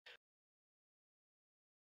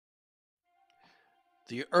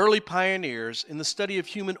The early pioneers in the study of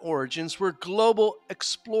human origins were global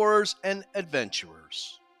explorers and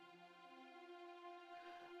adventurers.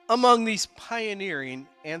 Among these pioneering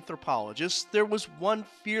anthropologists, there was one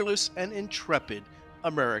fearless and intrepid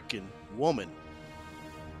American woman.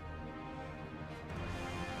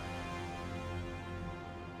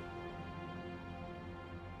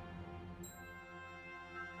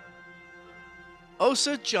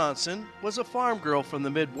 Osa Johnson was a farm girl from the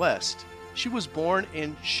Midwest. She was born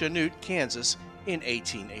in Chanute, Kansas in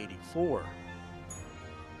 1884.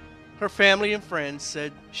 Her family and friends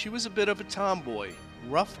said she was a bit of a tomboy,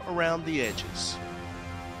 rough around the edges.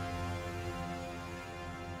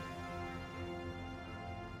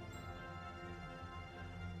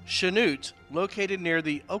 Chanute, located near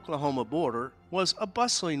the Oklahoma border, was a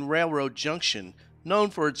bustling railroad junction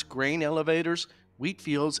known for its grain elevators, wheat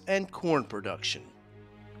fields, and corn production.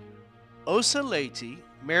 Osa Lady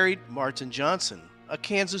married Martin Johnson, a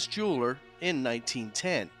Kansas jeweler, in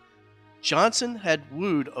 1910. Johnson had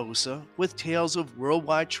wooed Osa with tales of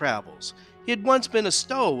worldwide travels. He had once been a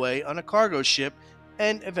stowaway on a cargo ship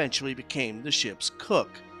and eventually became the ship's cook.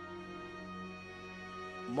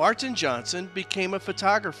 Martin Johnson became a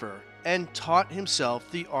photographer and taught himself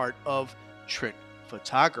the art of trick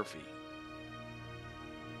photography.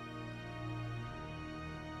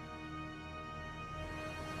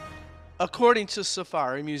 According to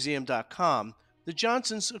SafariMuseum.com, the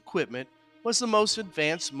Johnsons' equipment was the most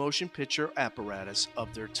advanced motion picture apparatus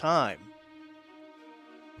of their time.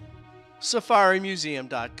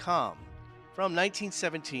 SafariMuseum.com. From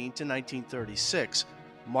 1917 to 1936,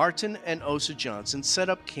 Martin and Osa Johnson set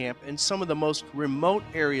up camp in some of the most remote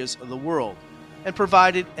areas of the world and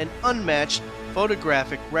provided an unmatched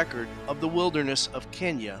photographic record of the wilderness of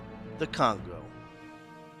Kenya, the Congo.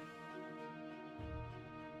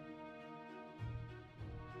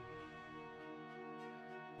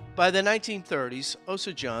 By the 1930s,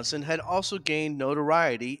 Osa Johnson had also gained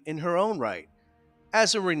notoriety in her own right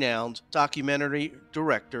as a renowned documentary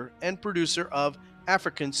director and producer of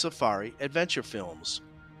African safari adventure films.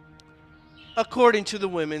 According to the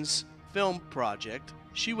Women's Film Project,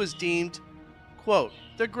 she was deemed, quote,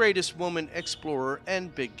 the greatest woman explorer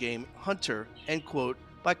and big game hunter, end quote,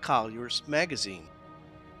 by Collier's magazine.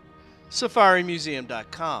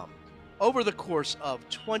 SafariMuseum.com. Over the course of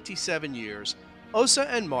 27 years, Osa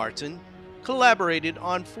and Martin collaborated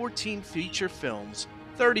on 14 feature films,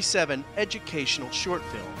 37 educational short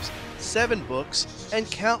films, 7 books, and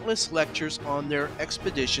countless lectures on their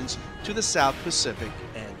expeditions to the South Pacific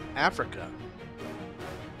and Africa.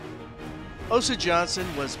 Osa Johnson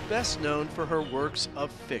was best known for her works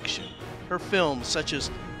of fiction. Her films such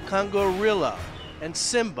as Congo and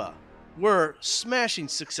Simba were smashing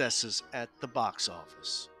successes at the box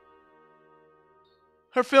office.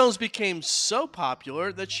 Her films became so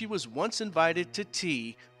popular that she was once invited to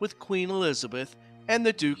tea with Queen Elizabeth and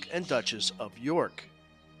the Duke and Duchess of York.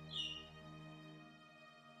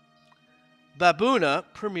 Baboona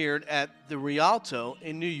premiered at the Rialto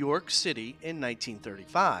in New York City in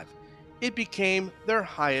 1935. It became their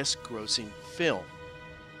highest-grossing film.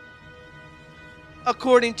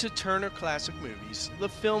 According to Turner Classic Movies, the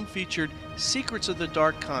film featured Secrets of the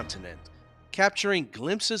Dark Continent, capturing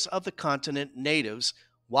glimpses of the continent, natives,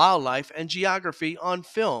 wildlife, and geography on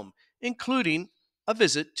film, including a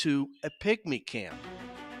visit to a pygmy camp.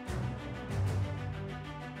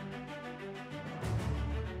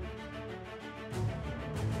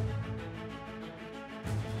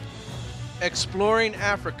 Exploring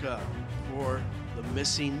Africa for the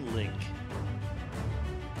Missing Link.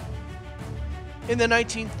 In the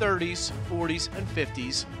 1930s, 40s, and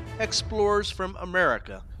 50s, explorers from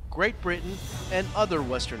America, Great Britain, and other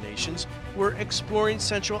Western nations were exploring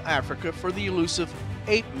Central Africa for the elusive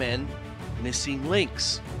Ape Man missing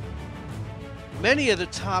links. Many of the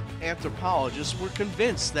top anthropologists were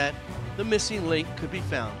convinced that the missing link could be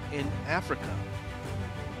found in Africa.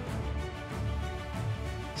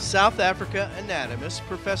 South Africa anatomist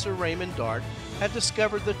Professor Raymond Dart had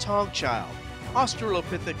discovered the Tong child,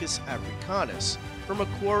 Australopithecus africanus, from a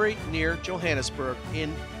quarry near Johannesburg in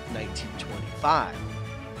 1925.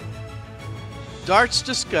 Dart's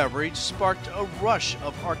discovery sparked a rush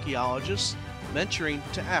of archaeologists venturing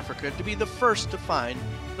to Africa to be the first to find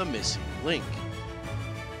the missing link.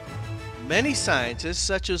 Many scientists,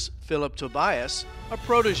 such as Philip Tobias, a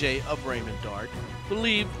protege of Raymond Dart,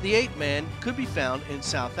 believed the Ape Man could be found in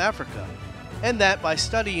South Africa, and that by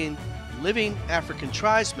studying living African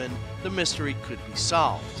tribesmen, the mystery could be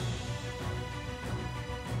solved.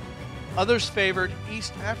 Others favored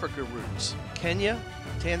East Africa routes, Kenya,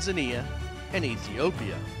 Tanzania, and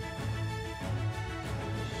Ethiopia.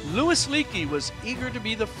 Louis Leakey was eager to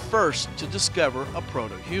be the first to discover a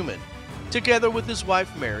proto-human. Together with his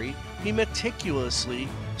wife Mary, he meticulously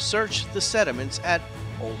searched the sediments at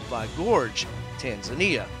Olduvai Gorge,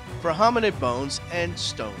 Tanzania, for hominid bones and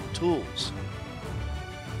stone tools.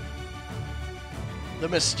 The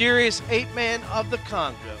mysterious Ape Man of the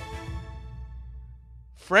Congo.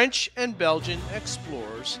 French and Belgian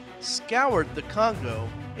explorers scoured the Congo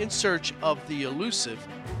in search of the elusive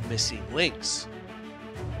missing links.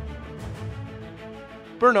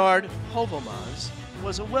 Bernard Heuvelmans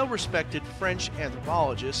was a well-respected French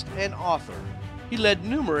anthropologist and author. He led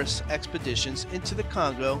numerous expeditions into the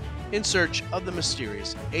Congo in search of the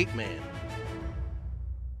mysterious Ape Man.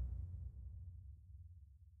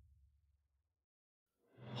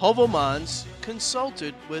 Heuvelmans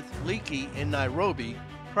consulted with Leakey in Nairobi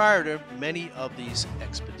prior to many of these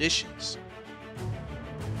expeditions.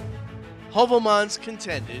 Heuvelmans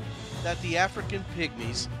contended that the African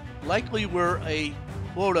Pygmies likely were a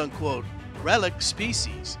quote-unquote relic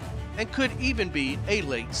species and could even be a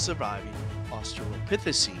late surviving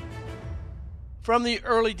Australopithecine. From the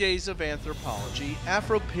early days of anthropology,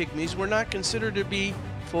 Afro-Pygmies were not considered to be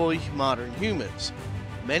fully modern humans.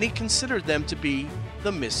 Many considered them to be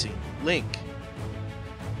the missing link.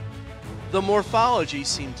 The morphology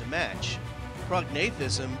seemed to match.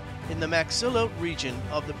 Prognathism in the maxilla region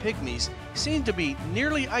of the Pygmies seemed to be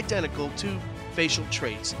nearly identical to facial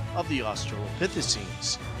traits of the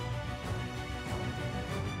Australopithecines.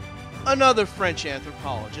 Another French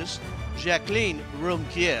anthropologist, Jacqueline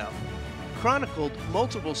Rumquier, chronicled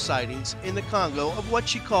multiple sightings in the Congo of what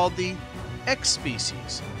she called the X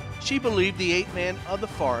species. She believed the Ape Man of the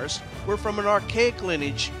forest were from an archaic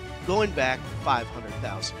lineage going back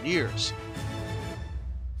 500,000 years.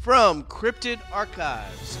 From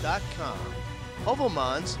cryptidarchives.com,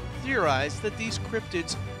 Heuvelmans theorized that these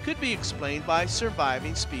cryptids could be explained by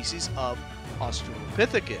surviving species of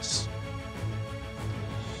Australopithecus.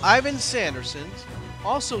 Ivan Sanderson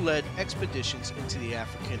also led expeditions into the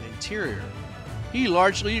African interior. He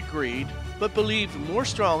largely agreed, but believed more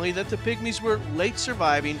strongly that the Pygmies were late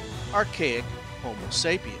surviving archaic Homo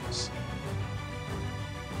sapiens.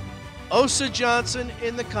 Osa Johnson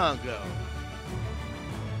in the Congo.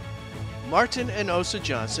 Martin and Osa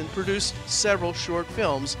Johnson produced several short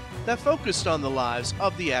films that focused on the lives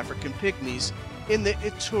of the African Pygmies in the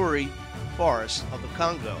Ituri forest of the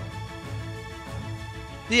Congo.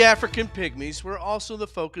 The African Pygmies were also the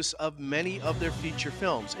focus of many of their feature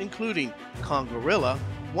films, including Congorilla,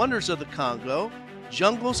 Wonders of the Congo,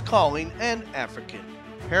 Jungle's Calling, and African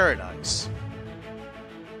Paradise.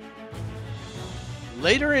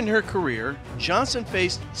 Later in her career, Johnson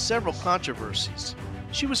faced several controversies.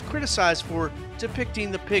 She was criticized for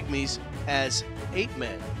depicting the Pygmies as ape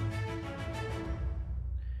men.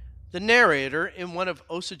 The narrator in one of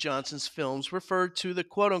Osa Johnson's films referred to the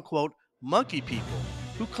quote-unquote monkey people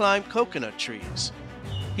who climb coconut trees.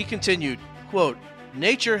 He continued, quote,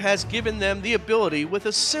 "Nature has given them the ability with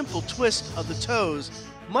a simple twist of the toes,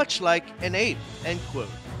 much like an ape," end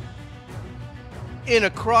quote. In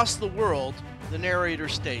Across the World, the narrator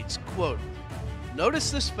states, quote,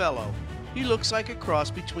 "Notice this fellow. He looks like a cross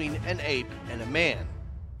between an ape and a man,"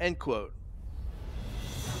 end quote.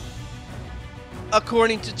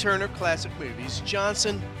 According to Turner Classic Movies,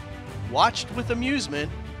 Johnson watched with amusement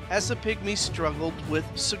as the Pygmies struggled with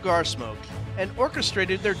cigar smoke and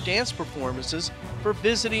orchestrated their dance performances for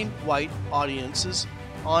visiting white audiences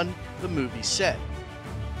on the movie set.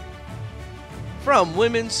 From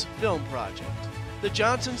Women's Film Project, the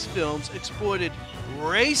Johnsons' films exploited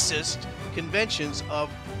racist conventions of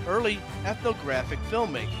early ethnographic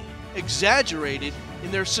filmmaking, exaggerated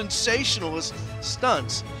in their sensationalist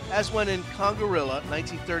stunts, as when in Congorilla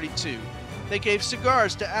 1932, they gave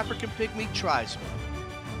cigars to African Pygmy tribesmen.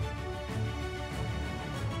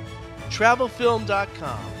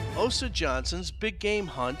 TravelFilm.com, Osa Johnson's big game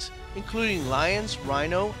hunt, including lions,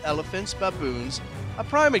 rhino, elephants, baboons, a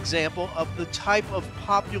prime example of the type of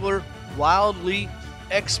popular, wildly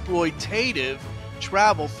exploitative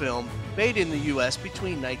travel film made in the U.S.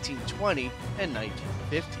 between 1920 and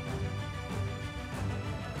 1950.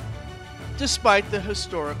 Despite the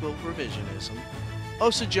historical revisionism,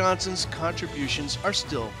 Osa Johnson's contributions are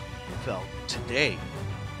still felt today.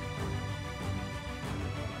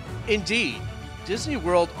 Indeed, Disney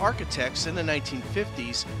World architects in the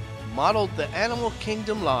 1950s modeled the Animal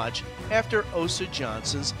Kingdom Lodge after Osa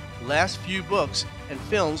Johnson's last few books and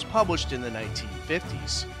films published in the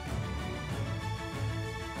 1950s.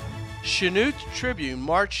 Chanute Tribune,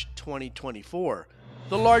 March 2024.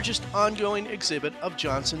 The largest ongoing exhibit of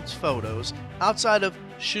Johnson's photos outside of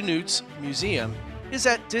Chanute's museum is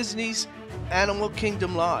at Disney's Animal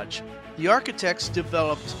Kingdom Lodge. The architects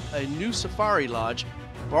developed a new safari lodge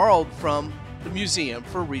borrowed from the museum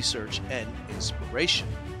for research and inspiration.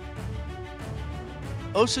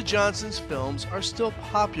 Osa Johnson's films are still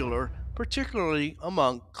popular, particularly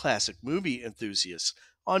among classic movie enthusiasts,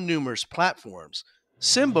 on numerous platforms.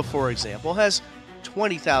 Simba, for example, has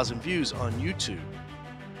 20,000 views on YouTube.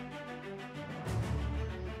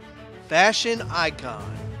 Fashion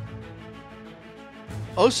icon.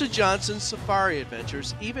 Osa Johnson's safari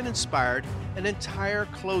adventures even inspired an entire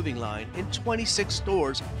clothing line in 26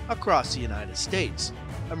 stores across the United States,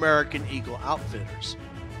 American Eagle Outfitters.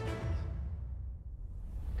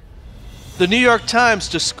 The New York Times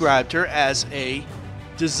described her as a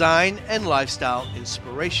design and lifestyle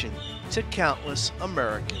inspiration to countless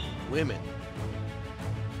American women.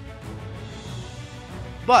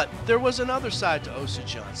 But there was another side to Osa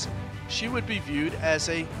Johnson. She would be viewed as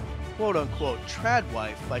a quote-unquote trad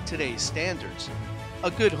wife by today's standards,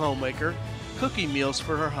 a good homemaker, cooking meals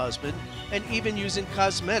for her husband, and even using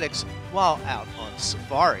cosmetics while out on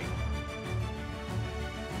safari.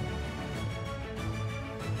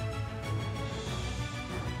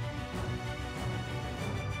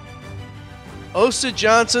 Osa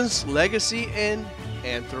Johnson's legacy in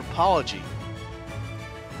anthropology.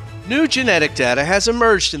 New genetic data has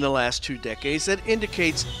emerged in the last 2 decades that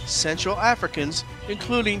indicates Central Africans,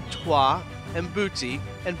 including Twa, Mbuti,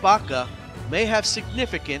 and Baka, may have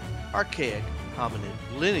significant archaic hominid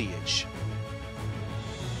lineage.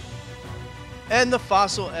 And the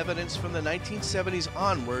fossil evidence from the 1970s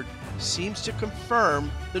onward seems to confirm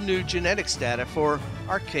the new genetics data for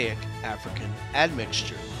archaic African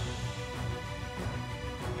admixture.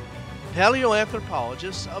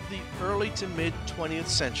 Paleoanthropologists of the early to mid-20th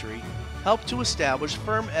century helped to establish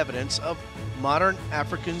firm evidence of modern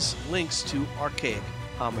Africans' links to archaic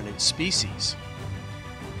hominid species.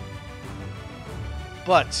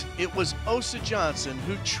 But it was Osa Johnson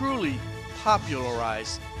who truly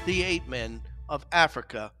popularized the ape men of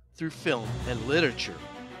Africa through film and literature.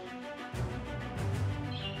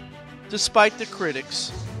 Despite the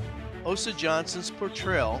critics, Osa Johnson's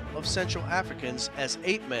portrayal of Central Africans as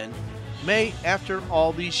ape men may, after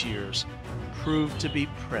all these years, prove to be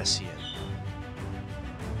prescient.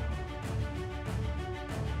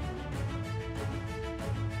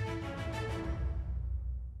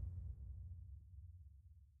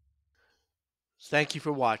 Thank you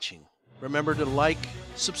for watching. Remember to like,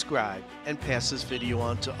 subscribe, and pass this video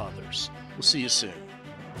on to others. We'll see you soon.